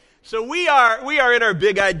So we are in our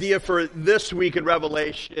big idea for this week in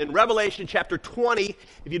Revelation. In Revelation chapter 20,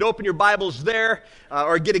 if you'd open your Bibles there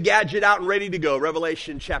or get a gadget out and ready to go,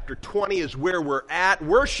 Revelation chapter 20 is where we're at.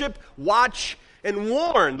 Worship, watch, and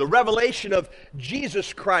warn, the revelation of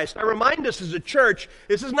Jesus Christ. I remind us as a church,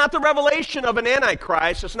 this is not the revelation of an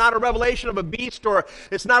antichrist. It's not a revelation of a beast, or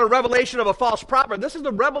it's not a revelation of a false prophet. This is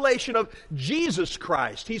the revelation of Jesus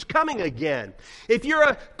Christ. He's coming again. If you're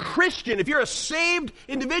a Christian, if you're a saved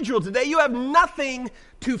individual today, you have nothing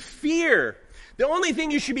to fear. The only thing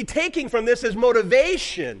you should be taking from this is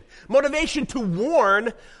motivation to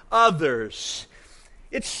warn others.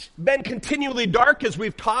 It's been continually dark as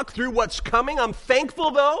we've talked through what's coming. I'm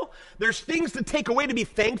thankful, though. There's things to take away to be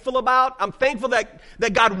thankful about. I'm thankful that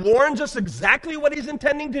God warns us exactly what He's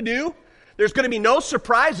intending to do. There's going to be no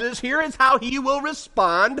surprises. Here is how He will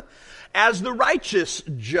respond as the righteous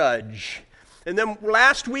judge. And then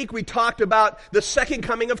last week we talked about the second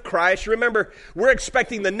coming of Christ. Remember, we're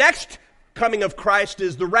expecting the next coming of Christ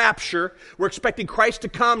is the rapture. We're expecting Christ to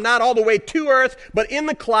come not all the way to earth, but in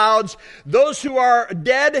the clouds. Those who are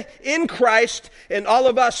dead in Christ, and all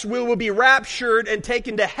of us will be raptured and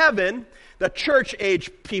taken to heaven. The church age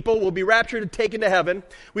people will be raptured and taken to heaven.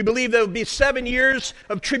 We believe there will be 7 years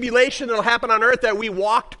of tribulation that will happen on earth that we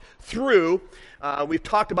walked through. We've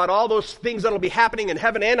talked about all those things that will be happening in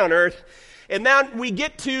heaven and on earth. And now we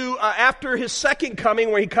get to after His second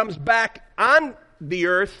coming, where He comes back on the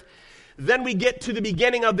earth. Then we get to the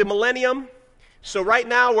beginning of the millennium. So right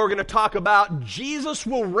now we're going to talk about Jesus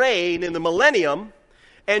will reign in the millennium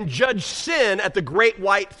and judge sin at the great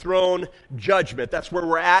white throne judgment. That's where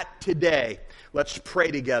we're at today. Let's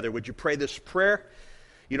pray together. Would you pray this prayer?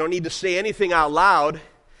 You don't need to say anything out loud,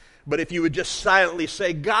 but if you would just silently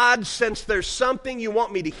say, God, since there's something you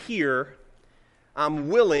want me to hear, I'm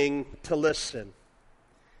willing to listen.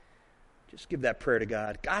 Just give that prayer to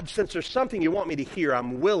God. God, since there's something you want me to hear,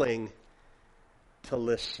 I'm willing to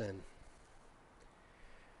listen.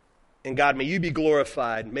 And God, may you be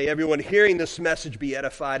glorified. May everyone hearing this message be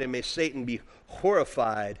edified, and may Satan be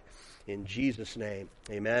horrified. In Jesus' name,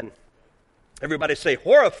 amen. Everybody say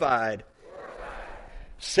horrified.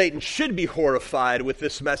 Satan should be horrified with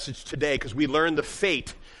this message today, because we learned the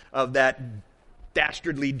fate of that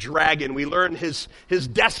dastardly dragon. We learned his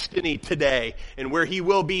destiny today, and where he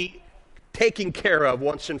will be taken care of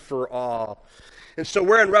once and for all. And so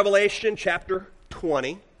we're in Revelation chapter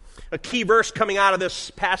 20. A key verse coming out of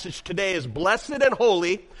this passage today is, blessed and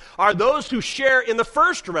holy are those who share in the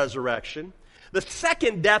first resurrection. The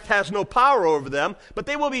second death has no power over them, but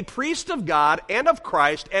they will be priests of God and of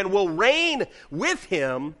Christ and will reign with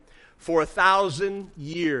Him for 1,000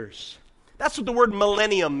 years. That's what the word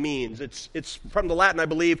millennium means. It's from the Latin, I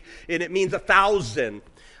believe, and it means 1,000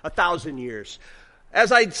 years.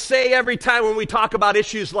 As I say every time when we talk about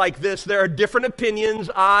issues like this, there are different opinions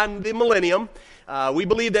on the millennium. We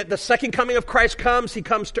believe that the second coming of Christ comes. He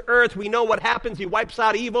comes to earth. We know what happens. He wipes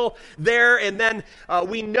out evil there. And then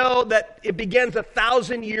we know that it begins a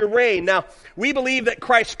 1,000-year reign. Now, we believe that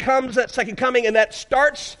Christ comes, that second coming, and that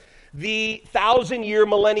starts the 1,000-year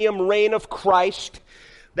millennium reign of Christ.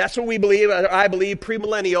 That's what we believe. I believe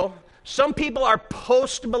premillennial. Some people are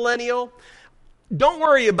post-millennial. Don't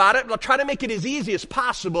worry about it. I'll try to make it as easy as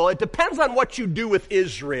possible. It depends on what you do with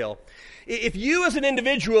Israel. If you as an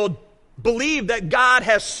individual believe that God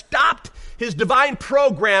has stopped His divine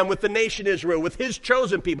program with the nation Israel, with His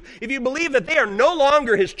chosen people, if you believe that they are no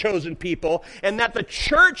longer His chosen people and that the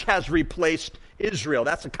church has replaced Israel,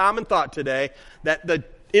 that's a common thought today, that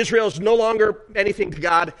Israel is no longer anything to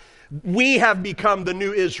God. We have become the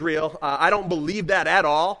new Israel. I don't believe that at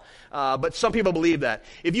all. But some people believe that.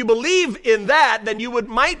 If you believe in that, then you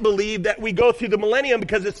might believe that we go through the millennium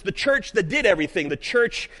because it's the church that did everything. The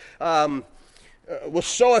church was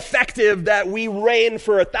so effective that we reign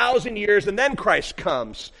for 1,000 years and then Christ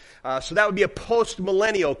comes. So that would be a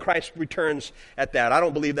post-millennial. Christ returns at that. I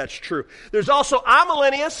don't believe that's true. There's also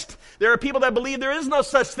amillennialist. There are people that believe there is no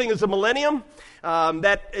such thing as a millennium.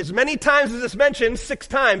 That as many times as it's mentioned, 6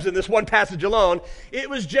 times in this one passage alone, it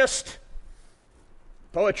was just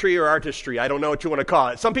poetry or artistry. I don't know what you want to call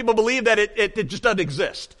it. Some people believe that it just doesn't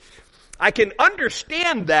exist. I can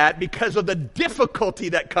understand that because of the difficulty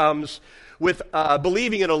that comes with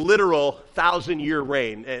believing in a literal 1,000-year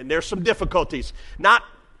reign. And there's some difficulties. Not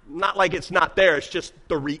like it's not there. It's just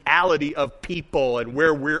the reality of people and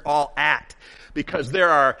where we're all at. Because there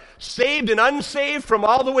are saved and unsaved from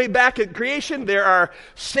all the way back at creation. There are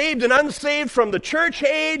saved and unsaved from the church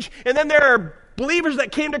age. And then there are believers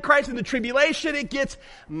that came to Christ in the tribulation. It gets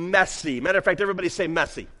messy. Matter of fact, everybody say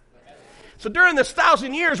messy. So during this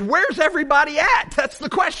 1,000 years, where's everybody at? That's the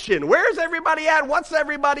question. Where's everybody at? What's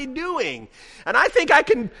everybody doing? And I think I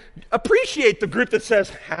can appreciate the group that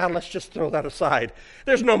says, let's just throw that aside.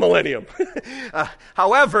 There's no millennium.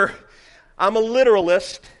 However, I'm a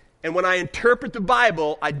literalist, and when I interpret the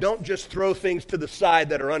Bible, I don't just throw things to the side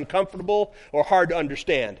that are uncomfortable or hard to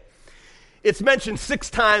understand. It's mentioned 6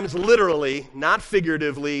 times literally, not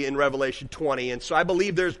figuratively, in Revelation 20, and so I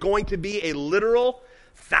believe there's going to be a literal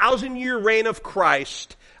 1,000-year reign of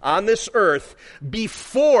Christ on this earth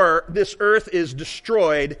before this earth is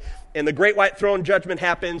destroyed and the great white throne judgment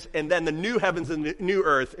happens, and then the new heavens and the new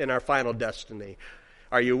earth in our final destiny.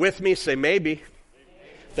 Are you with me? Say maybe.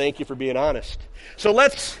 Thank you for being honest. So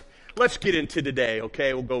let's get into today,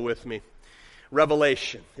 okay? Go with me.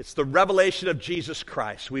 Revelation. It's the revelation of Jesus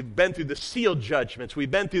Christ. We've been through the seal judgments. We've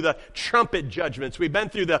been through the trumpet judgments. We've been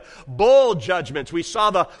through the bowl judgments. We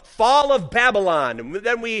saw the fall of Babylon. And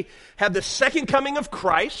then we have the second coming of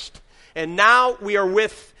Christ. And now we are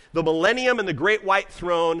with the millennium and the great white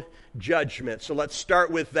throne judgment. So let's start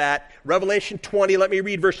with that. Revelation 20, let me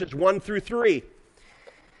read verses 1 through 3.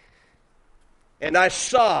 And I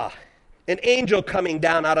saw an angel coming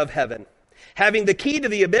down out of heaven, having the key to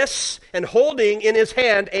the abyss and holding in his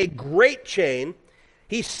hand a great chain.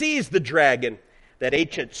 He seized the dragon, that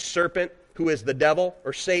ancient serpent who is the devil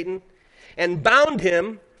or Satan, and bound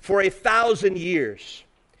him for 1,000 years.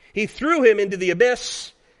 He threw him into the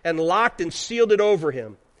abyss and locked and sealed it over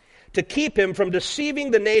him to keep him from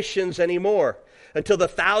deceiving the nations anymore until the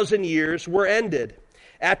 1,000 years were ended.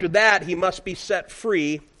 After that, he must be set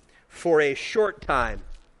free for a short time.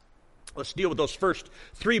 Let's deal with those first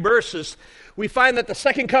 3 verses. We find that the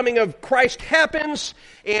second coming of Christ happens,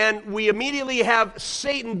 and we immediately have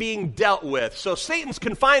Satan being dealt with. So Satan's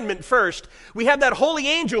confinement first. We have that holy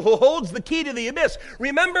angel who holds the key to the abyss.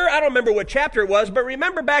 Remember, I don't remember what chapter it was, but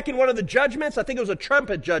remember back in one of the judgments, I think it was a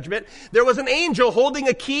trumpet judgment, there was an angel holding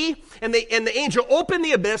a key, and the angel opened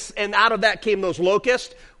the abyss, and out of that came those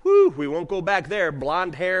locusts. Whew, we won't go back there.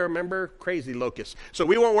 Blonde hair, remember? Crazy locusts. So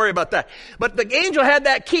we won't worry about that. But the angel had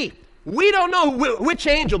that key. We don't know which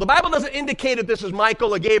angel. The Bible doesn't indicate if this is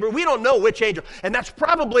Michael or Gabriel. We don't know which angel. And that's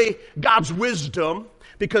probably God's wisdom,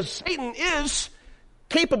 because Satan is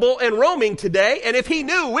capable and roaming today. And if he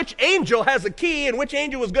knew which angel has a key and which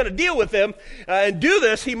angel was going to deal with him and do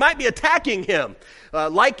this, he might be attacking him.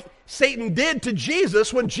 Like Satan did to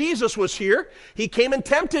Jesus when Jesus was here. He came and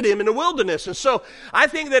tempted him in the wilderness. And so I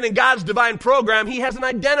think that in God's divine program, he hasn't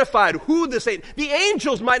identified who this angel. The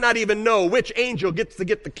angels might not even know which angel gets to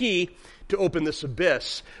get the key to open this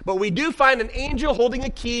abyss. But we do find an angel holding a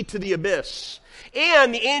key to the abyss.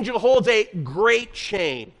 And the angel holds a great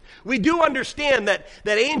chain. We do understand that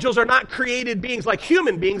angels are not created beings like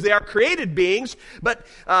human beings. They are created beings. But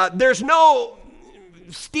there's no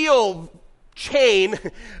steel chain,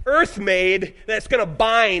 earth-made, that's going to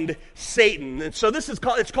bind Satan. And so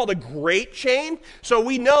it's called a great chain. So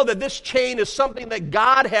we know that this chain is something that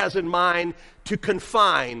God has in mind to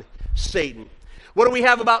confine Satan. What do we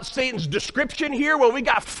have about Satan's description here? Well, we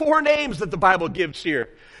got 4 names that the Bible gives here.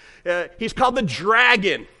 He's called the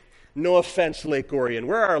dragon. No offense, Lake Orion.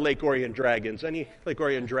 Where are Lake Orion dragons? Any Lake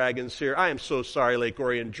Orion dragons here? I am so sorry, Lake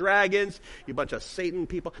Orion dragons. You bunch of Satan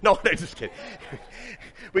people. No, I'm just kidding.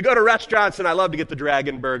 We go to restaurants, and I love to get the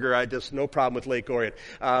dragon burger. No problem with Lake Orion.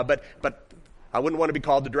 But I wouldn't want to be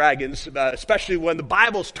called the dragons, especially when the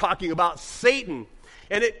Bible's talking about Satan.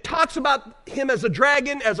 And it talks about him as a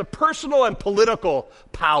dragon, as a personal and political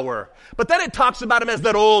power. But then it talks about him as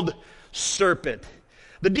that old serpent.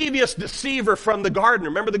 The devious deceiver from the garden.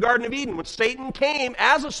 Remember the Garden of Eden when Satan came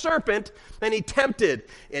as a serpent and he tempted.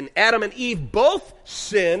 And Adam and Eve both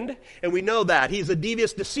sinned, and we know that. He's a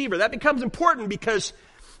devious deceiver. That becomes important because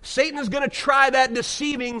Satan is going to try that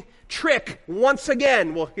deceiving trick once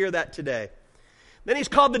again. We'll hear that today. Then he's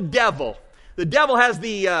called the devil. The devil has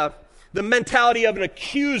the mentality of an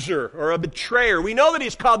accuser or a betrayer. We know that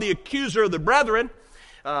he's called the accuser of the brethren.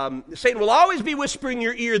 Satan will always be whispering in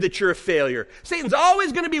your ear that you're a failure. Satan's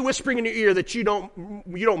always going to be whispering in your ear that you don't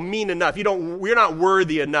mean enough. You're not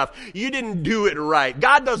worthy enough. You didn't do it right.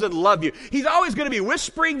 God doesn't love you. He's always going to be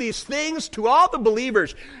whispering these things to all the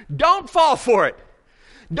believers. Don't fall for it.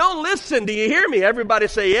 Don't listen. Do you hear me? Everybody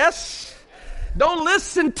say yes. Don't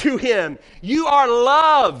listen to him. You are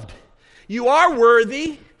loved. You are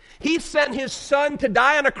worthy. He sent his son to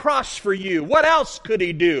die on a cross for you. What else could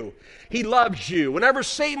he do? He loves you. Whenever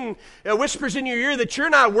Satan whispers in your ear that you're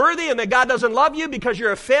not worthy and that God doesn't love you because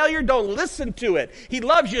you're a failure, don't listen to it. He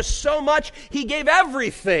loves you so much, he gave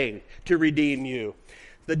everything to redeem you.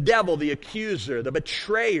 The devil, the accuser, the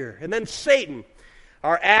betrayer, and then Satan,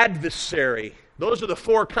 our adversary, Those are the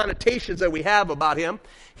four connotations that we have about him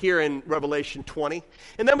here in Revelation 20.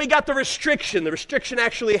 And then we got the restriction. The restriction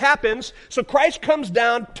actually happens. So Christ comes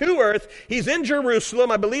down to earth. He's in Jerusalem.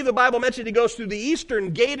 I believe the Bible mentioned he goes through the eastern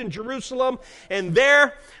gate in Jerusalem. And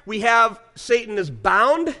there we have Satan is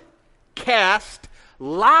bound, cast,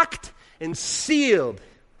 locked, and sealed.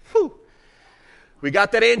 Whew. We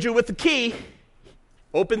got that angel with the key.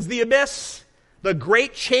 Opens the abyss. The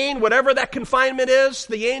great chain, whatever that confinement is,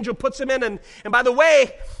 the angel puts him in. And by the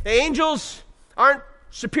way, the angels aren't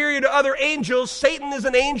superior to other angels. Satan is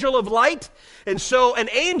an angel of light. And so an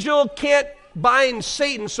angel can't bind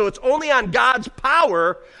Satan. So it's only on God's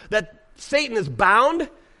power that Satan is bound,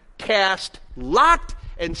 cast, locked,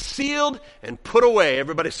 and sealed, and put away.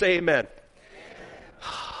 Everybody say amen.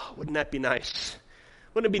 Wouldn't that be nice?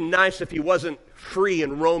 Wouldn't it be nice if he wasn't free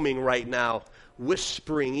and roaming right now?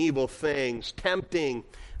 Whispering evil things, tempting,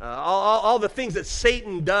 all the things that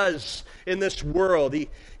Satan does in this world.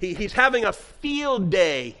 He's having a field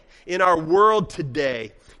day in our world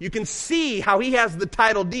today. You can see how he has the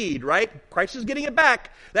title deed, right? Christ is getting it back.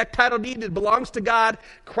 That title deed, it belongs to God.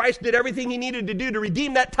 Christ did everything he needed to do to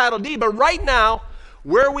redeem that title deed. But right now,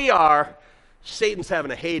 where we are, Satan's having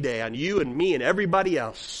a heyday on you and me and everybody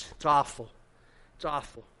else. It's awful. It's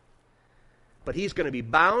awful. But he's going to be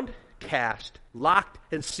bound, cast, locked,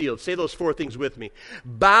 and sealed. Say those four things with me.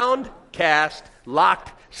 Bound, cast,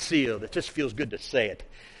 locked, sealed. It just feels good to say it.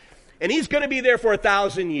 And he's going to be there for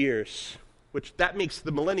 1,000 years, which that makes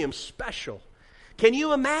the millennium special. Can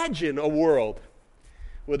you imagine a world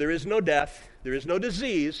where there is no death, there is no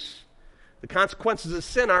disease, the consequences of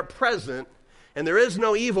sin aren't present, and there is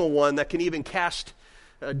no evil one that can even cast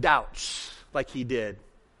doubts like he did?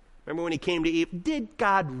 Remember when he came to Eve? Did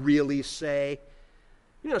God really say?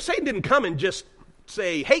 Satan didn't come and just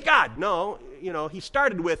say, hey, God. No, he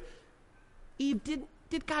started with, Eve,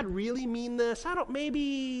 did God really mean this?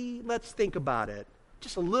 Maybe let's think about it.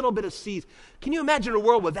 Just a little bit of seeds. Can you imagine a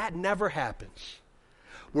world where that never happens?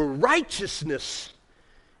 Where righteousness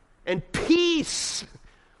and peace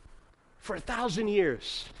for 1,000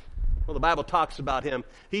 years. Well, the Bible talks about him.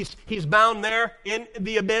 He's bound there in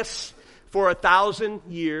the abyss for 1,000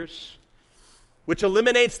 years. Which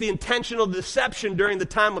eliminates the intentional deception during the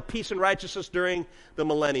time of peace and righteousness during the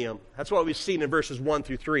millennium. That's what we've seen in verses 1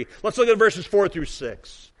 through 3. Let's look at verses 4 through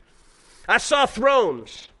 6. I saw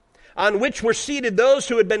thrones on which were seated those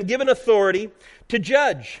who had been given authority to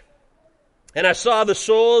judge. And I saw the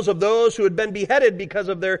souls of those who had been beheaded because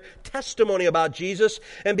of their testimony about Jesus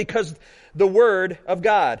and because the word of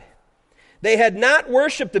God. They had not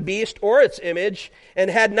worshipped the beast or its image, and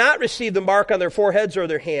had not received the mark on their foreheads or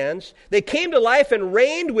their hands. They came to life and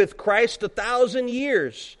reigned with Christ 1,000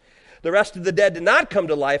 years. The rest of the dead did not come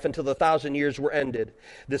to life until the 1,000 years were ended.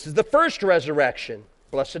 This is the first resurrection.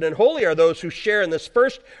 Blessed and holy are those who share in this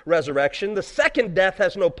first resurrection. The second death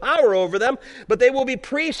has no power over them, but they will be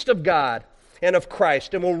priests of God and of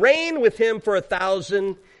Christ, and will reign with him for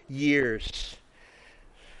 1,000 years.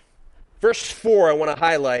 Verse 4 I want to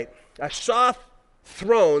highlight. I saw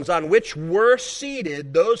thrones on which were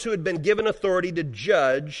seated those who had been given authority to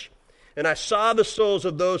judge, and I saw the souls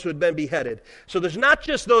of those who had been beheaded. So there's not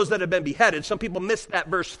just those that have been beheaded. Some people miss that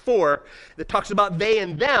verse 4 that talks about they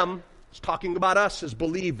and them. It's talking about us as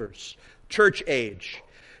believers, church age.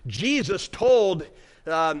 Jesus told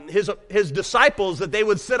his disciples that they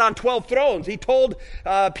would sit on 12 thrones. He told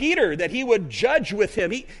Peter that he would judge with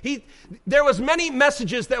him. There was many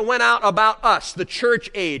messages that went out about us, the church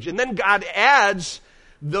age. And then God adds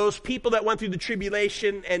those people that went through the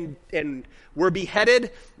tribulation and were beheaded.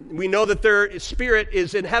 We know that their spirit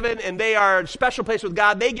is in heaven and they are in a special place with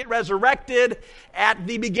God. They get resurrected at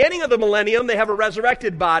the beginning of the millennium. They have a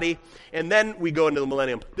resurrected body. And then we go into the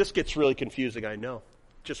millennium. This gets really confusing, I know.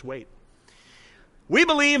 Just wait. We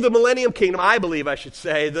believe the millennium kingdom, I believe I should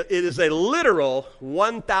say, that it is a literal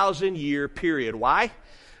 1,000-year period. Why?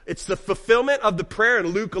 It's the fulfillment of the prayer in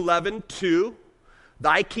Luke 11:2.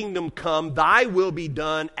 Thy kingdom come, thy will be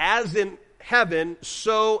done, as in heaven,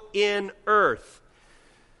 so in earth.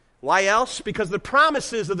 Why else? Because the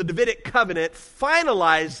promises of the Davidic covenant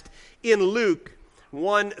finalized in Luke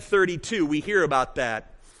 1:32. We hear about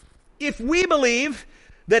that. If we believe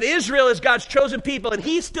that Israel is God's chosen people and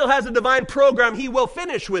he still has a divine program he will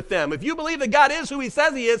finish with them. If you believe that God is who he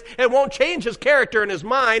says he is and won't change his character and his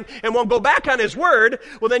mind and won't go back on his word,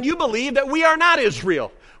 well then you believe that we are not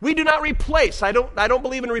Israel. We do not replace. I don't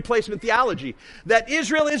believe in replacement theology. That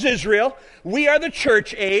Israel is Israel. We are the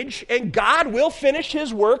church age and God will finish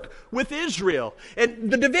his work with Israel. And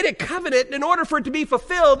the Davidic covenant, in order for it to be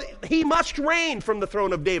fulfilled, he must reign from the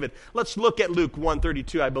throne of David. Let's look at Luke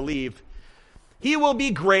 1:32, I believe. He will be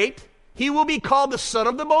great He will be called the Son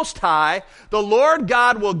of the Most High. The Lord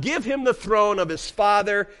God will give him the throne of his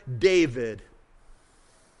father David.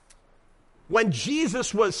 When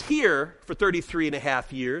Jesus was here for 33 and a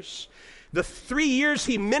half years, the 3 years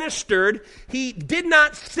he ministered, he did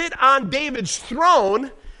not sit on David's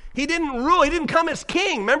throne. He didn't rule. He didn't come as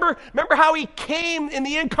king. Remember how he came in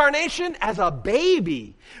the incarnation? As a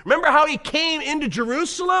baby. Remember how he came into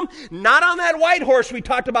Jerusalem? Not on that white horse we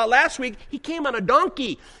talked about last week. He came on a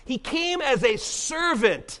donkey. He came as a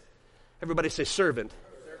servant. Everybody say servant.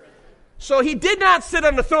 So he did not sit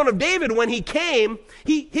on the throne of David when he came.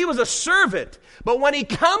 He was a servant. But when he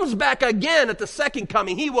comes back again at the second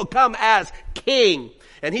coming, he will come as king.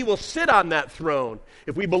 And he will sit on that throne.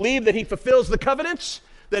 If we believe that he fulfills the covenants,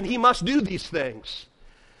 then he must do these things.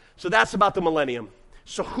 So that's about the millennium.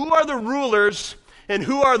 So who are the rulers and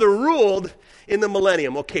who are the ruled in the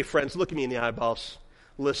millennium? Okay, friends, look at me in the eyeballs.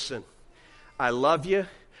 Listen, I love you.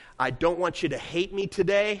 I don't want you to hate me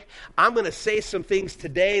today. I'm going to say some things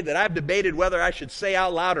today that I've debated whether I should say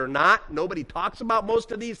out loud or not. Nobody talks about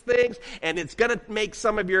most of these things, and it's going to make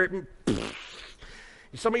some of your heads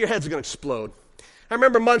are going to explode. I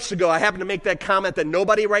remember months ago, I happened to make that comment that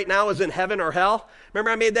nobody right now is in heaven or hell.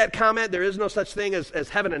 Remember I made that comment? There is no such thing as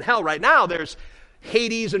heaven and hell right now. There's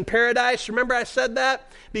Hades and paradise. Remember I said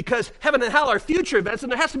that? Because heaven and hell are future events,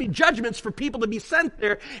 and there has to be judgments for people to be sent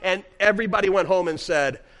there. And everybody went home and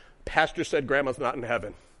said, Pastor said Grandma's not in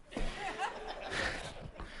heaven.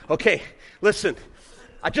 Okay, listen.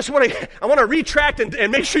 I want to retract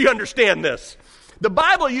and make sure you understand this. The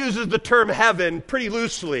Bible uses the term heaven pretty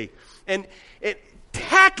loosely. And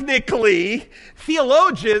technically,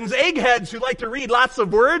 theologians, eggheads who like to read lots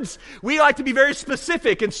of words, we like to be very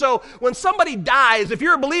specific. And so when somebody dies, if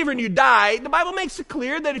you're a believer and you die, the Bible makes it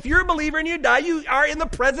clear that if you're a believer and you die, you are in the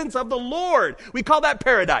presence of the Lord. We call that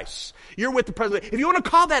paradise. You're with the presence. If you want to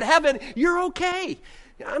call that heaven, you're okay.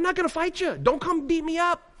 I'm not going to fight you. Don't come beat me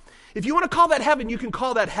up. If you want to call that heaven, you can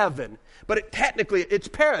call that heaven. But technically, it's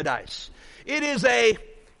paradise. It is a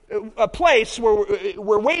place where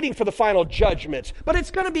we're waiting for the final judgments. But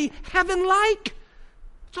it's going to be heaven-like.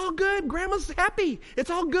 It's all good. Grandma's happy. It's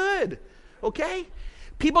all good. Okay?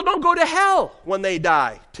 People don't go to hell when they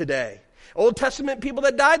die today. Old Testament people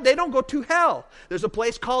that died, they don't go to hell. There's a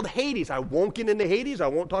place called Hades. I won't get into Hades. I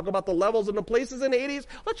won't talk about the levels and the places in Hades.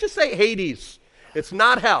 Let's just say Hades. It's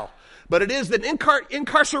not hell. But it is an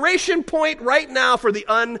incarceration point right now for the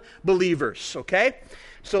unbelievers. Okay?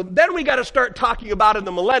 So then we got to start talking about in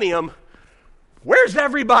the millennium, where's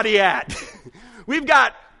everybody at? We've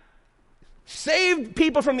got saved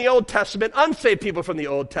people from the Old Testament, unsaved people from the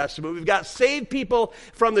Old Testament. We've got saved people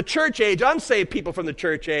from the church age, unsaved people from the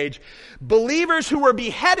church age, believers who were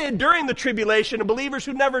beheaded during the tribulation, and believers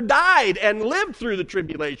who never died and lived through the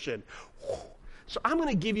tribulation. So I'm going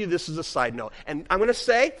to give you this as a side note. And I'm going to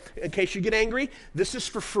say, in case you get angry, this is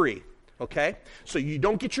for free. Okay? So you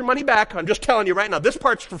don't get your money back. I'm just telling you right now, this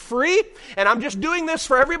part's for free, and I'm just doing this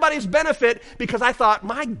for everybody's benefit because I thought,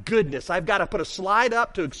 my goodness, I've got to put a slide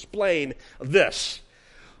up to explain this.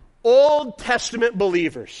 Old Testament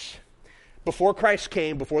believers, before Christ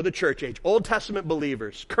came, before the church age, Old Testament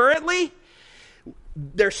believers, currently,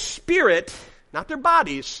 their spirit, not their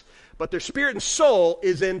bodies, but their spirit and soul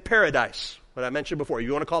is in paradise. What I mentioned before.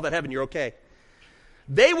 You want to call that heaven, you're okay.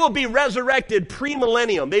 They will be resurrected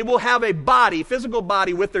pre-millennium. They will have a body, physical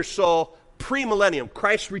body with their soul pre-millennium.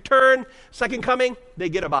 Christ's return, second coming, they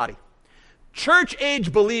get a body. Church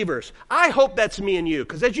age believers, I hope that's me and you,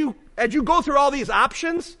 because as you go through all these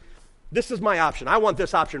options, this is my option. I want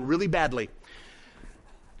this option really badly.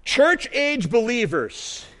 Church age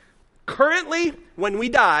believers, currently, when we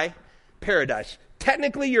die, paradise.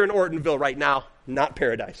 Technically, you're in Ortonville right now, not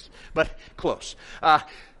paradise, but close.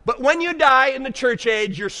 But when you die in the church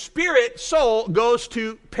age, your spirit, soul, goes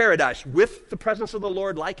to paradise with the presence of the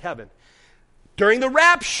Lord like heaven. During the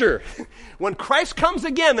rapture, when Christ comes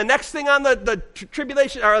again, the next thing on the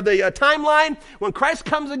tribulation or the timeline, when Christ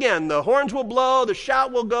comes again, the horns will blow, the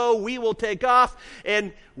shout will go, we will take off,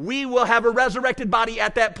 and we will have a resurrected body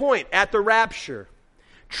at that point, at the rapture.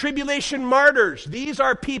 Tribulation martyrs. These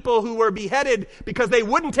are people who were beheaded because they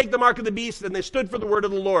wouldn't take the mark of the beast and they stood for the word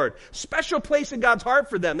of the Lord. Special place in God's heart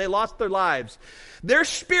for them. They lost their lives. Their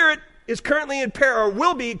spirit is currently in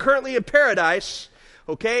will be currently in paradise,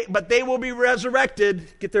 okay? But they will be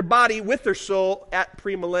resurrected, get their body with their soul at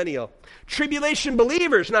premillennial. Tribulation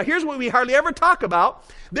believers. Now here's what we hardly ever talk about.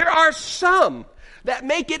 There are some that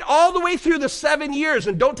make it all the way through the 7 years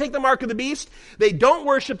and don't take the mark of the beast. They don't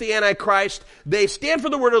worship the Antichrist. They stand for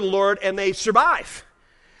the word of the Lord and they survive.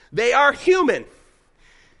 They are human.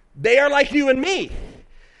 They are like you and me.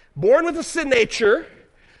 Born with a sin nature,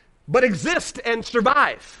 but exist and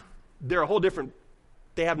survive. They're a whole different,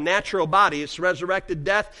 they have natural bodies, resurrected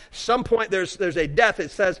death. Some point there's a death. It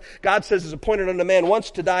says, God says it's appointed unto man once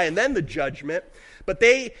to die and then the judgment. But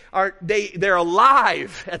they're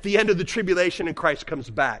alive at the end of the tribulation and Christ comes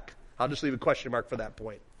back. I'll just leave a question mark for that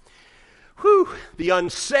point. The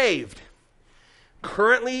unsaved.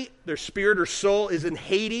 Currently, their spirit or soul is in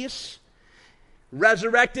Hades,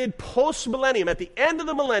 resurrected post-millennium. At the end of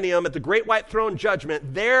the millennium, at the great white throne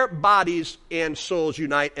judgment, their bodies and souls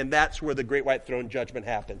unite, and that's where the great white throne judgment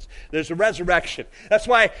happens. There's a resurrection. That's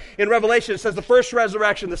why in Revelation it says the first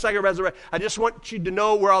resurrection, the second resurrection. I just want you to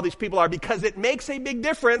know where all these people are because it makes a big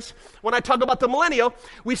difference when I talk about the millennial.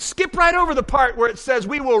 We skip right over the part where it says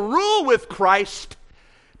we will rule with Christ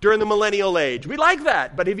during the millennial age. We like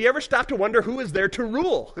that, but have you ever stopped to wonder who is there to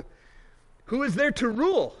rule? Who is there to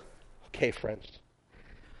rule? Okay, friends.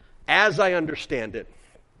 As I understand it,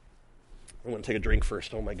 I want to take a drink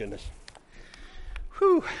first. Oh, my goodness.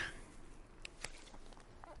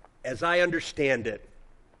 As I understand it,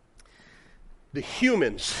 the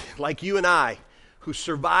humans, like you and I, who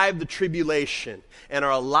survive the tribulation and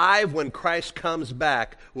are alive when Christ comes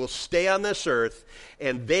back, will stay on this earth,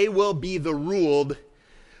 and they will be the ruled.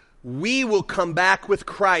 We will come back with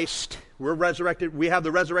Christ. We're resurrected. We have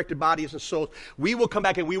the resurrected bodies and souls. We will come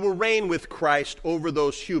back and we will reign with Christ over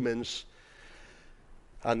those humans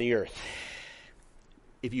on the earth.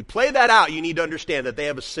 If you play that out, you need to understand that they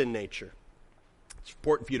have a sin nature. It's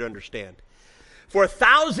important for you to understand. For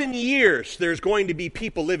 1,000 years, there's going to be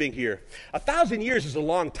people living here. 1,000 years is a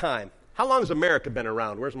long time. How long has America been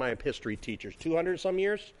around? Where's my history teachers? 200 some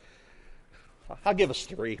years? I'll give us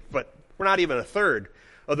 3, but we're not even a third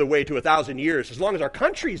of the way to 1,000 years, as long as our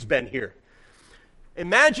country's been here.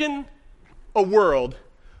 Imagine a world,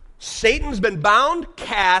 Satan's been bound,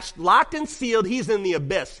 cast, locked and sealed, he's in the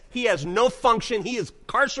abyss. He has no function, he is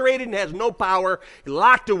incarcerated and has no power,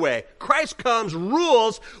 locked away. Christ comes,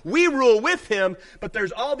 rules, we rule with him, but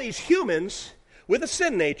there's all these humans with a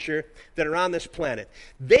sin nature that are on this planet.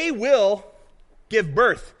 They will give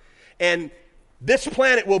birth, and this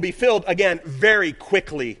planet will be filled again very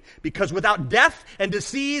quickly because without death and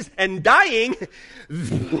disease and dying,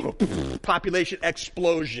 population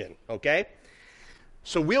explosion, okay?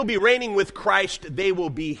 So we'll be reigning with Christ. They will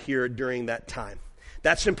be here during that time.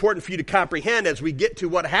 That's important for you to comprehend as we get to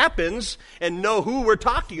what happens and know who we're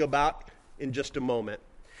talking about in just a moment.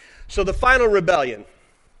 So the final rebellion.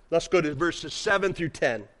 Let's go to verses 7 through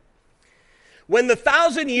 10. When the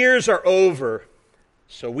 1,000 years are over,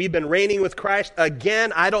 so we've been reigning with Christ.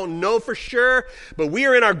 Again, I don't know for sure, but we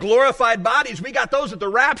are in our glorified bodies. We got those at the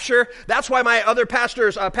rapture. That's why my other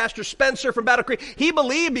pastors, Pastor Spencer from Battle Creek, he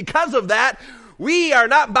believed because of that, we are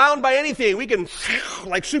not bound by anything. We can,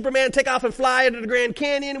 like Superman, take off and fly into the Grand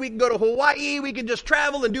Canyon. We can go to Hawaii. We can just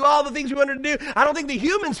travel and do all the things we wanted to do. I don't think the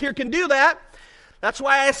humans here can do that. That's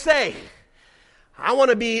why I say, I want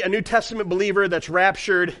to be a New Testament believer that's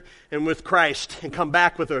raptured and with Christ and come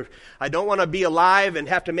back with her. I don't want to be alive and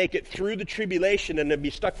have to make it through the tribulation and then be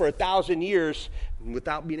stuck for 1,000 years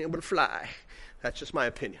without being able to fly. That's just my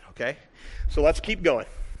opinion, okay? So let's keep going.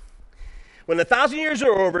 When the 1,000 years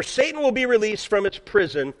are over, Satan will be released from its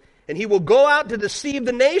prison, and he will go out to deceive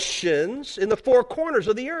the nations in the 4 corners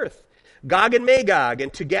of the earth, Gog and Magog,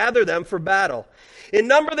 and to gather them for battle. In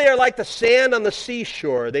number they are like the sand on the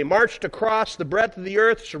seashore. They marched across the breadth of the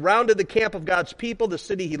earth, surrounded the camp of God's people, the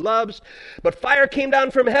city he loves. But fire came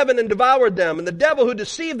down from heaven and devoured them, and the devil who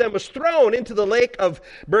deceived them was thrown into the lake of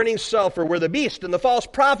burning sulfur, where the beast and the false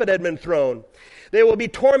prophet had been thrown. They will be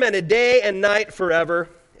tormented day and night forever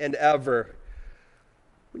and ever.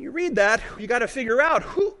 When you read that, you got to figure out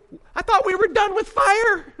I thought we were done with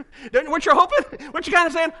fire. What you're hoping? What you kind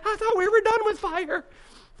of saying? I thought we were done with fire.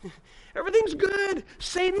 Everything's good.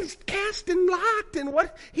 Satan's cast and locked, and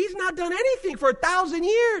what? He's not done anything for 1,000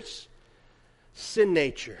 years. Sin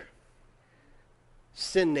nature.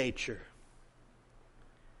 Sin nature.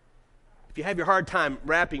 If you have your hard time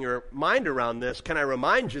wrapping your mind around this, can I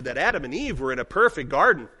remind you that Adam and Eve were in a perfect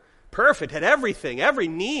garden? Perfect, had everything, every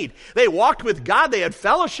need. They walked with God. They had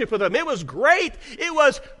fellowship with him. It was great. It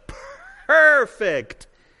was perfect.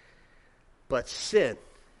 But sin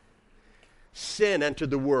entered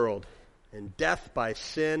the world, and death by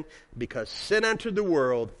sin. Because sin entered the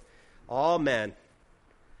world, all men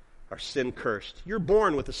are sin cursed. You're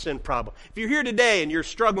born with a sin problem. If you're here today and you're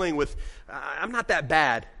struggling with, I'm not that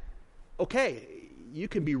bad, okay, you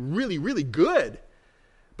can be really, really good.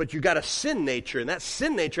 But you got a sin nature, and that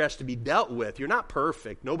sin nature has to be dealt with. You're not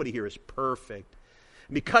perfect. Nobody here is perfect.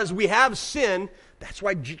 Because we have sin, that's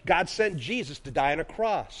why God sent Jesus to die on a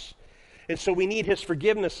cross. And so we need his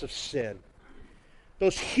forgiveness of sin.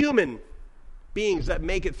 those human beings that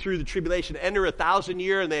make it through the tribulation, enter 1,000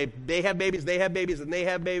 year, and they have babies, they have babies, and they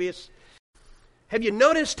have babies. Have you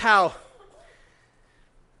noticed how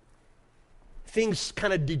things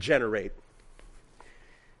kind of degenerate?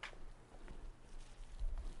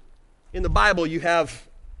 In the Bible, you have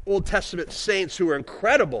Old Testament saints who are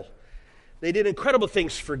incredible. They did incredible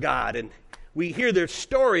things for God, and we hear their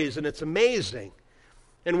stories, and it's amazing.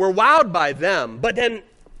 And we're wowed by them. But then,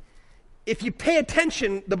 if you pay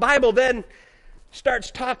attention, the Bible then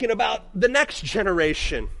starts talking about the next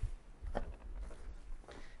generation.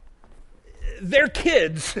 Their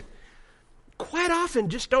kids quite often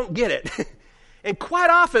just don't get it. And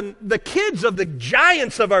quite often, the kids of the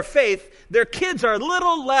giants of our faith, their kids are a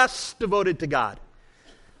little less devoted to God.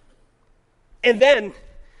 And then,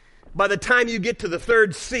 by the time you get to the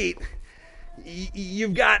third seat,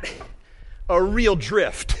 you've got a real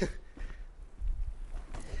drift.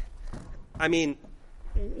 I mean,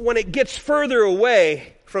 when it gets further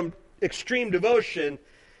away from extreme devotion,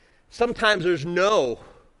 sometimes there's no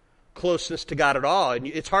closeness to God at all, and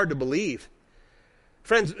it's hard to believe.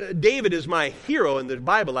 Friends, David is my hero in the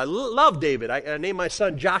Bible. I love David. I named my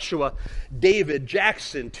son Joshua David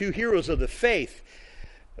Jackson, two heroes of the faith.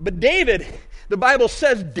 But David, the Bible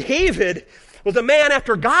says David was a man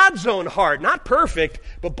after God's own heart. Not perfect,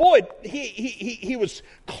 but boy, he was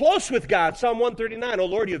close with God. Psalm 139, "O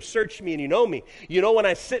Lord, you have searched me and you know me. You know when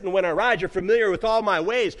I sit and when I rise. You're familiar with all my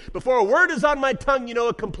ways. Before a word is on my tongue, you know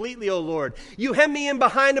it completely, O Lord. You hem me in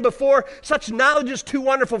behind and before. Such knowledge is too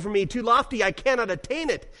wonderful for me, too lofty, I cannot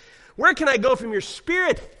attain it. Where can I go from your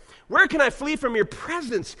spirit? Where can I flee from your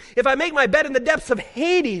presence? If I make my bed in the depths of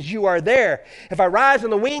Hades, you are there. If I rise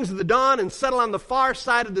on the wings of the dawn and settle on the far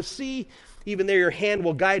side of the sea, even there your hand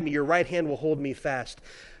will guide me, your right hand will hold me fast."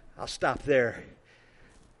 I'll stop there.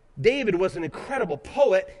 David was an incredible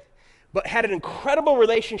poet, but had an incredible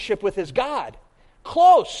relationship with his God.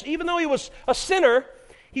 Close. Even though he was a sinner,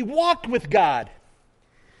 he walked with God.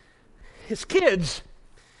 His kids,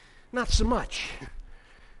 not so much.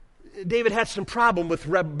 David had some problem with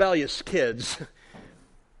rebellious kids.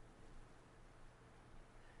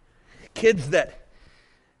 Kids that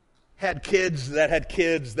had kids that had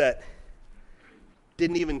kids that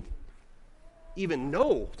didn't even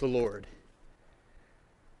know the Lord.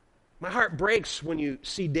 My heart breaks when you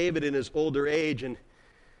see David in his older age and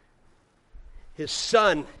his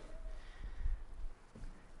son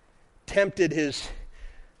tempted his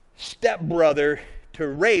stepbrother to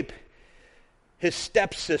rape his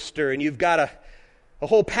stepsister. And you've got a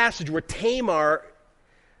whole passage where Tamar,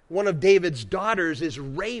 one of David's daughters, is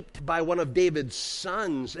raped by one of David's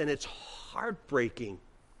sons, and it's heartbreaking.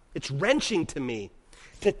 It's wrenching to me.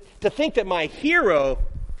 To think that my hero,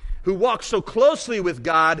 who walked so closely with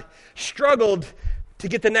God, struggled to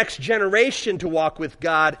get the next generation to walk with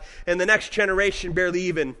God, and the next generation barely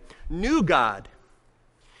even knew God.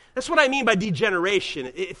 That's what I mean by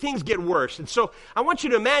degeneration. Things get worse. And so I want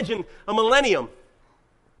you to imagine a millennium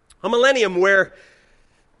where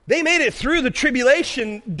they made it through the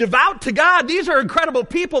tribulation, devout to God. These are incredible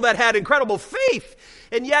people that had incredible faith,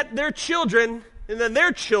 and yet their children, and then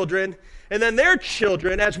their children, and then their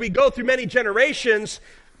children, as we go through many generations,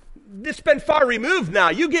 it's been far removed now.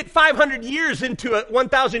 You get 500 years into a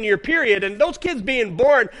 1,000-year period, and those kids being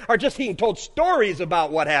born are just being told stories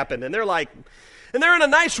about what happened. And they're like, and they're in a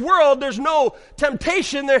nice world. There's no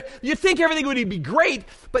temptation there. You think everything would be great,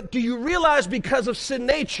 but do you realize because of sin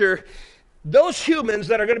nature, those humans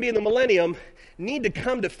that are going to be in the millennium need to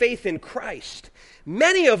come to faith in Christ.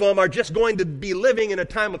 Many of them are just going to be living in a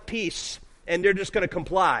time of peace, and they're just going to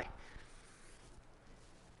comply.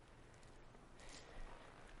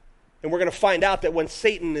 And we're going to find out that when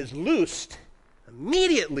Satan is loosed,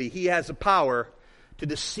 immediately he has the power to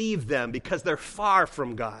deceive them because they're far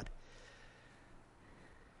from God.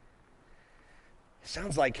 It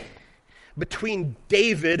sounds like between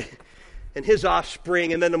David and his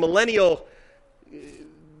offspring and then the millennial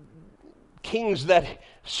kings that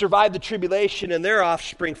survived the tribulation and their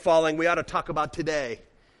offspring falling, we ought to talk about today.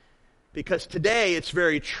 Because today it's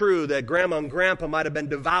very true that grandma and grandpa might have been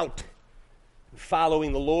devout,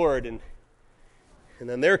 following the Lord, and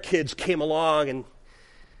then their kids came along and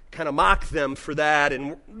kind of mocked them for that,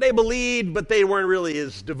 and they believed, but they weren't really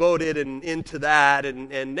as devoted and into that,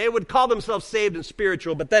 and they would call themselves saved and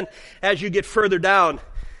spiritual, but then as you get further down,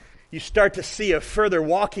 you start to see a further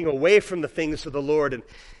walking away from the things of the Lord, and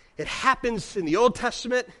it happens in the Old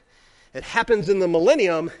Testament, it happens in the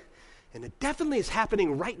millennium, and it definitely is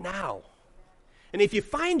happening right now. And if you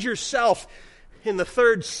find yourself in the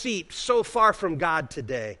third seat, so far from God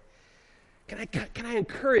today, can I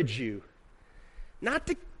encourage you not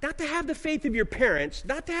to not to have the faith of your parents,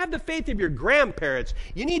 not to have the faith of your grandparents.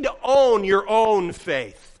 You need to own your own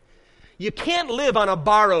faith. You can't live on a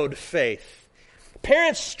borrowed faith.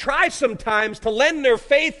 Parents try sometimes to lend their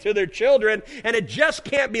faith to their children, and it just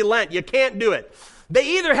can't be lent. You can't do it.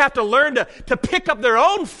 They either have to learn to pick up their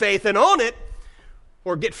own faith and own it,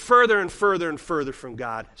 or get further and further and further from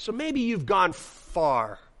God. So maybe you've gone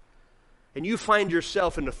far, and you find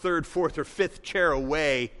yourself in the third, fourth, or fifth chair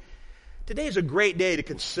away. Today's a great day to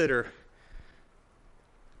consider.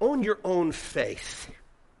 Own your own faith.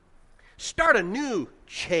 Start a new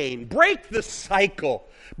chain. Break the cycle.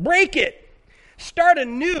 Break it. Start a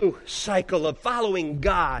new cycle of following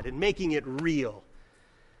God and making it real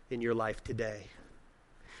in your life today.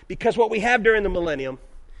 Because what we have during the millennium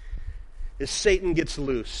is Satan gets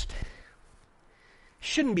loosed.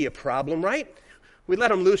 Shouldn't be a problem, right? We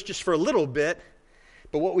let him loose just for a little bit,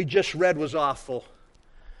 but what we just read was awful.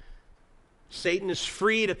 Satan is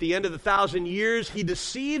freed at the end of the 1,000 years. He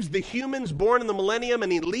deceives the humans born in the millennium,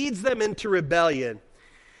 and he leads them into rebellion.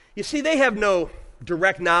 You see, they have no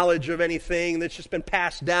direct knowledge of anything that's just been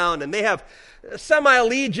passed down, and they have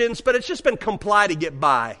semi-allegiance, but it's just been comply to get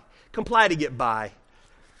by. Comply to get by.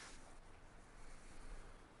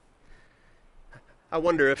 I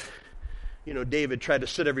wonder if, David tried to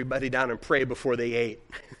sit everybody down and pray before they ate.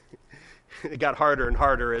 It got harder and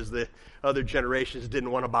harder as the other generations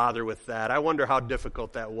didn't want to bother with that. I wonder how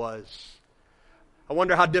difficult that was. I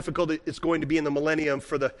wonder how difficult it's going to be in the millennium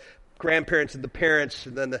for the grandparents and the parents,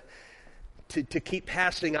 and then to keep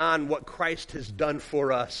passing on what Christ has done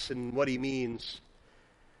for us and what he means.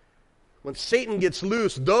 When Satan gets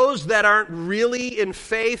loose, those that aren't really in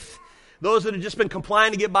faith, those that have just been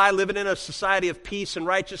complying to get by, living in a society of peace and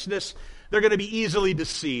righteousness, they're going to be easily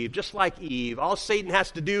deceived, just like Eve. All Satan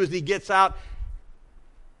has to do is he gets out,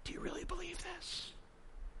 do you really believe this?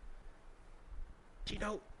 Do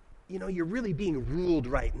you know, you're really being ruled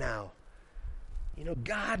right now.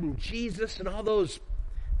 God and Jesus and all those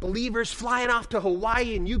believers flying off to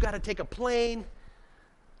Hawaii, and you got to take a plane.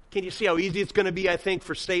 Can you see how easy it's going to be, I think,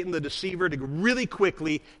 for Satan, the deceiver, to really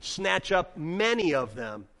quickly snatch up many of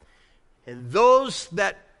them? And those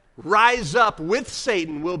that rise up with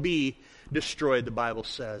Satan will be destroyed, the Bible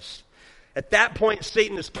says. At that point,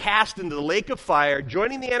 Satan is cast into the lake of fire,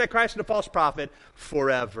 joining the Antichrist and the false prophet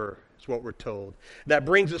forever, is what we're told. That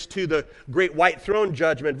brings us to the great white throne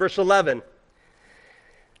judgment. Verse 11.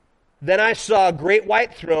 Then I saw a great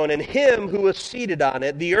white throne, and him who was seated on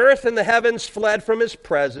it. The earth and the heavens fled from his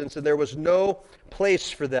presence, and there was no place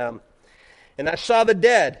for them. And I saw the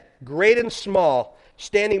dead, great and small,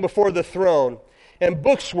 standing before the throne, and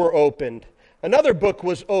books were opened. Another book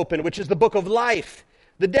was opened, which is the book of life.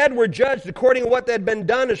 The dead were judged according to what had been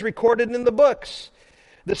done as recorded in the books.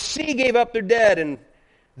 The sea gave up their dead and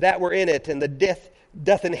that were in it, and the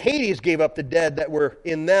death and Hades gave up the dead that were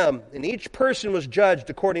in them, and each person was judged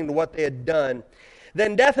according to what they had done.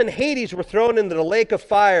 Then death and Hades were thrown into the lake of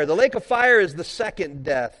fire. The lake of fire is the second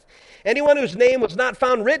death. Anyone whose name was not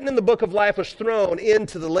found written in the book of life was thrown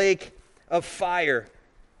into the lake of fire.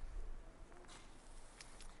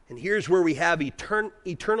 And here's where we have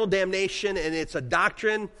eternal damnation, and it's a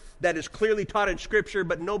doctrine that is clearly taught in Scripture,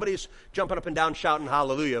 but nobody's jumping up and down shouting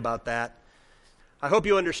hallelujah about that. I hope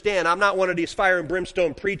you understand, I'm not one of these fire and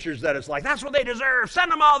brimstone preachers that is like, that's what they deserve,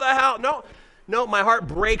 send them all to hell. No, my heart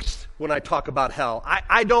breaks when I talk about hell.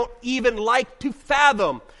 I don't even like to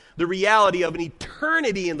fathom the reality of an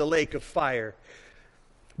eternity in the lake of fire.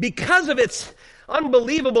 Because of its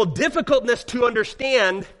unbelievable difficultness to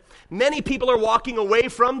understand, many people are walking away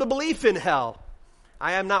from the belief in hell.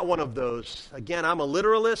 I am not one of those. Again, I'm a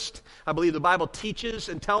literalist. I believe the Bible teaches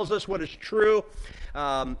and tells us what is true.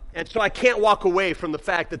 And so I can't walk away from the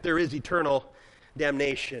fact that there is eternal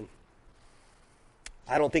damnation.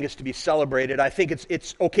 I don't think it's to be celebrated. I think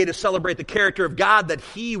it's okay to celebrate the character of God, that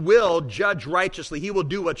he will judge righteously. He will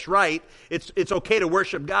do what's right. It's okay to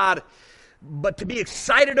worship God. But to be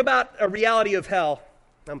excited about a reality of hell,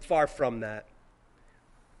 I'm far from that.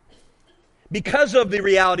 Because of the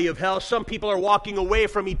reality of hell, some people are walking away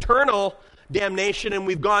from eternal damnation, and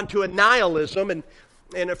we've gone to a nihilism.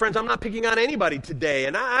 And friends, I'm not picking on anybody today.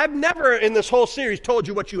 And I've never in this whole series told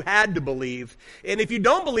you what you had to believe. And if you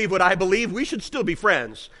don't believe what I believe, we should still be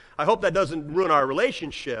friends. I hope that doesn't ruin our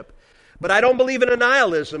relationship. But I don't believe in a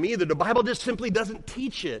nihilism either. The Bible just simply doesn't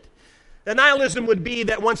teach it. The nihilism would be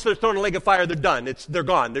that once they're thrown in a lake of fire, they're done. They're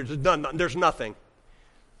gone. They're just done. There's nothing.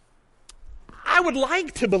 I would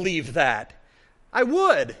like to believe that. I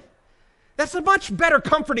would. That's a much better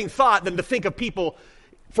comforting thought than to think of people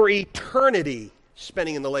for eternity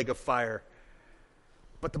spending in the lake of fire.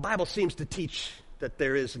 But the Bible seems to teach that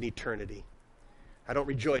there is an eternity. I don't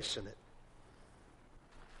rejoice in it.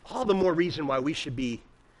 All the more reason why we should be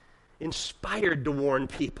inspired to warn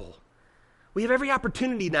people. We have every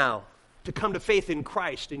opportunity now to come to faith in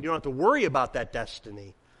Christ, and you don't have to worry about that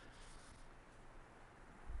destiny.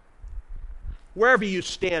 Wherever you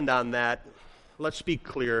stand on that, let's be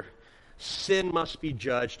clear. Sin must be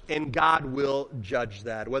judged, and God will judge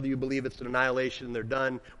that. Whether you believe it's an annihilation and they're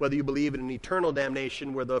done, whether you believe in an eternal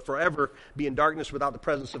damnation where they'll forever be in darkness without the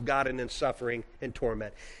presence of God and in suffering and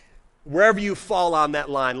torment. Wherever you fall on that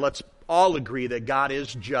line, let's all agree that God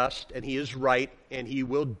is just and He is right and He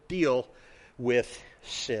will deal with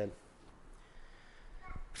sin.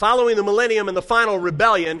 Following the millennium and the final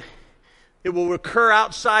rebellion, it will occur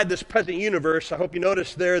outside this present universe. I hope you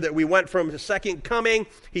noticed there that we went from the second coming.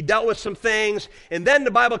 He dealt with some things. And then the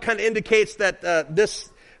Bible kind of indicates that this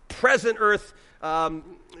present earth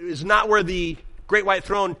is not where the great white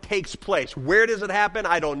throne takes place. Where does it happen?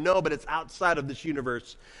 I don't know, but it's outside of this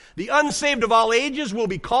universe. The unsaved of all ages will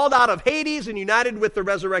be called out of Hades and united with the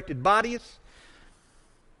resurrected bodies.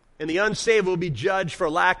 And the unsaved will be judged for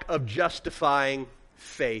lack of justifying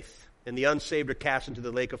faith. And the unsaved are cast into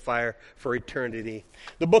the lake of fire for eternity.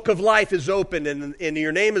 The book of life is opened, and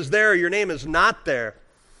your name is there or your name is not there.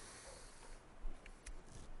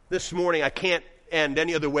 This morning, I can't end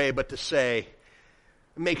any other way but to say,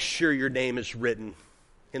 make sure your name is written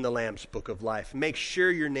in the Lamb's book of life. Make sure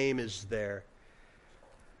your name is there.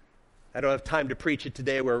 I don't have time to preach it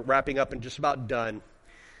today. We're wrapping up and just about done.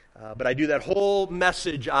 But I do that whole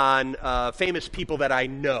message on famous people that I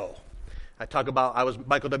know. I was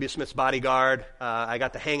Michael W. Smith's bodyguard. I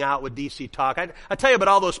got to hang out with DC Talk. I tell you about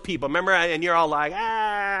all those people. Remember? And you're all like,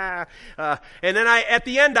 and then at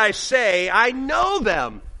the end I say, I know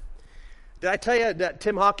them. Did I tell you that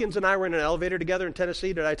Tim Hawkins and I were in an elevator together in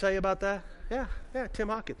Tennessee? Did I tell you about that? Yeah, Tim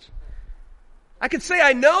Hawkins. I could say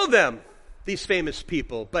I know them, these famous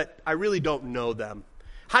people, but I really don't know them.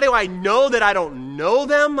 How do I know that I don't know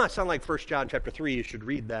them? I sound like 1 John chapter 3. You should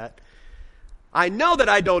read that. I know that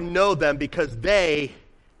I don't know them because they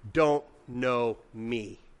don't know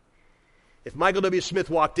me. If Michael W. Smith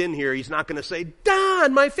walked in here, he's not going to say,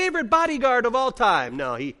 Don, my favorite bodyguard of all time.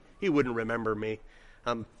 No, he wouldn't remember me.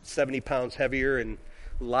 I'm 70 pounds heavier and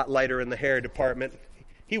a lot lighter in the hair department.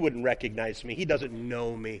 He wouldn't recognize me. He doesn't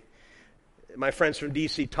know me. My friends from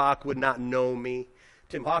DC Talk would not know me.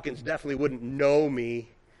 Tim Hawkins definitely wouldn't know me.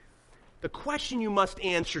 The question you must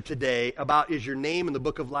answer today about is your name in the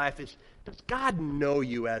book of life is, does God know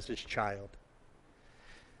you as His child?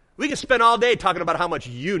 We can spend all day talking about how much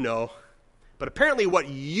you know, but apparently what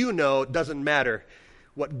you know doesn't matter.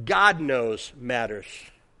 What God knows matters.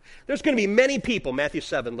 There's going to be many people, Matthew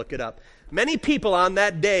 7, look it up. Many people on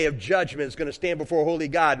that day of judgment is going to stand before holy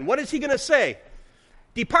God. And what is He going to say?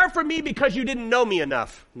 Depart from me because you didn't know me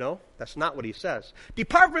enough. No, that's not what He says.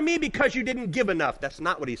 Depart from me because you didn't give enough. That's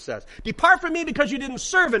not what He says. Depart from me because you didn't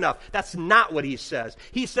serve enough. That's not what He says.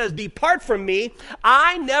 He says, depart from me.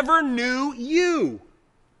 I never knew you.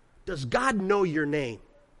 Does God know your name?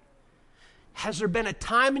 Has there been a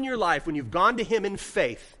time in your life when you've gone to Him in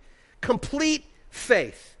faith, complete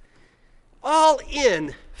faith, all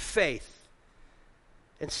in faith,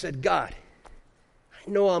 and said, God,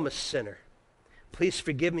 I know I'm a sinner. Please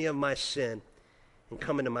forgive me of my sin and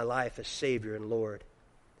come into my life as Savior and Lord.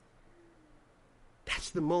 That's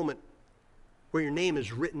the moment where your name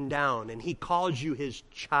is written down and He calls you His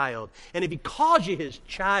child. And if He calls you His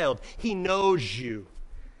child, He knows you.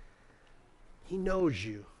 He knows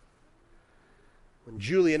you. When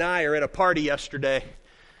Julie and I are at a party yesterday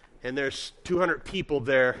and there's 200 people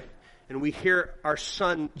there and we hear our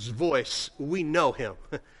son's voice, we know him.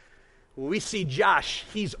 When we see Josh,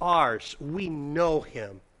 he's ours. We know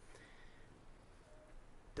him.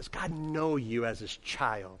 Does God know you as His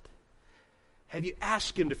child? Have you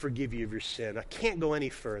asked Him to forgive you of your sin? I can't go any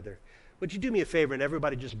further. Would you do me a favor and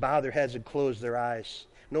everybody just bow their heads and close their eyes?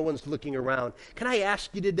 No one's looking around. Can I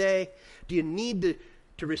ask you today, do you need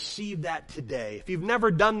to receive that today? If you've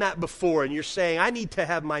never done that before and you're saying, I need to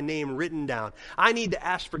have my name written down. I need to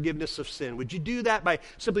ask forgiveness of sin. Would you do that by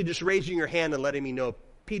simply just raising your hand and letting me know?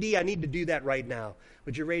 PD, I need to do that right now.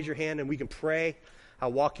 Would you raise your hand and we can pray?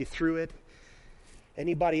 I'll walk you through it.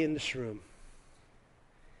 Anybody in this room?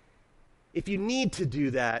 If you need to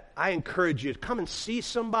do that, I encourage you to come and see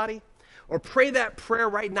somebody or pray that prayer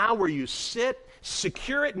right now where you sit.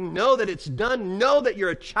 Secure it and know that it's done. Know that you're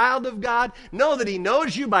a child of God. Know that He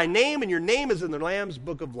knows you by name and your name is in the Lamb's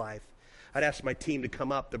book of life. I'd ask my team to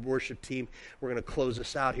come up, the worship team. We're going to close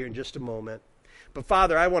this out here in just a moment. But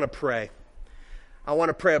Father, I want to pray. I want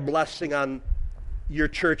to pray a blessing on your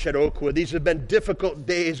church at Oakwood. These have been difficult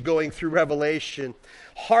days going through Revelation,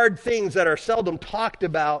 hard things that are seldom talked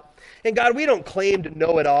about. And God, we don't claim to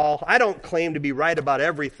know it all. I don't claim to be right about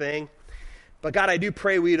everything. But God, I do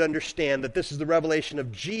pray we'd understand that this is the revelation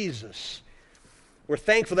of Jesus. We're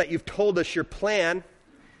thankful that you've told us your plan.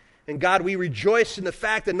 And God, we rejoice in the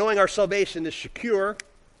fact that knowing our salvation is secure.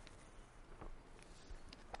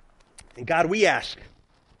 And God, we ask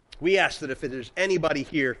that if there's anybody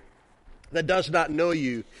here that does not know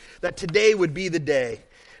you, that today would be the day.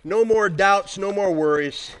 No more doubts, no more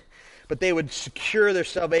worries, but they would secure their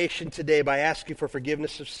salvation today by asking for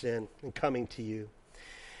forgiveness of sin and coming to you.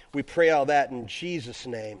 We pray all that in Jesus'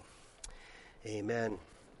 name. Amen.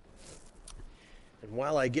 And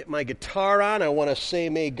while I get my guitar on, I want to say,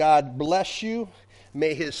 may God bless you,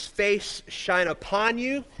 may his face shine upon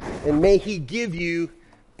you, and may he give you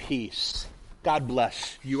peace. God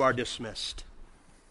bless. You are dismissed.